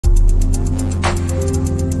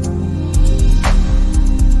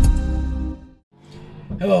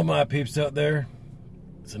Hello, my peeps out there.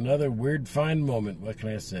 It's another weird find moment. What can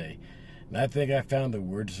I say? And I think I found the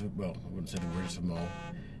words. Well, I wouldn't say the words from all,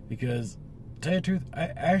 because to tell you the truth, I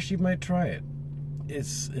actually might try it.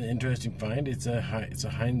 It's an interesting find. It's a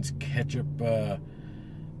Heinz ketchup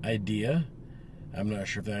idea. I'm not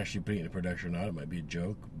sure if they're actually putting it into production or not. It might be a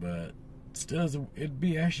joke, but still, it'd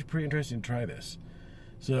be actually pretty interesting to try this.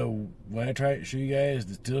 So when I try it, show you guys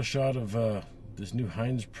the still shot of this new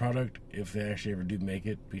Heinz product, if they actually ever do make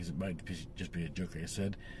it, because it might just be a joke, like I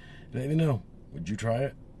said. Let me know. Would you try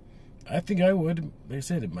it? I think I would. Like I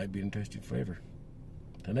said, it might be an interesting flavor.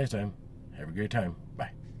 Until next time, have a great time.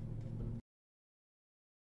 Bye.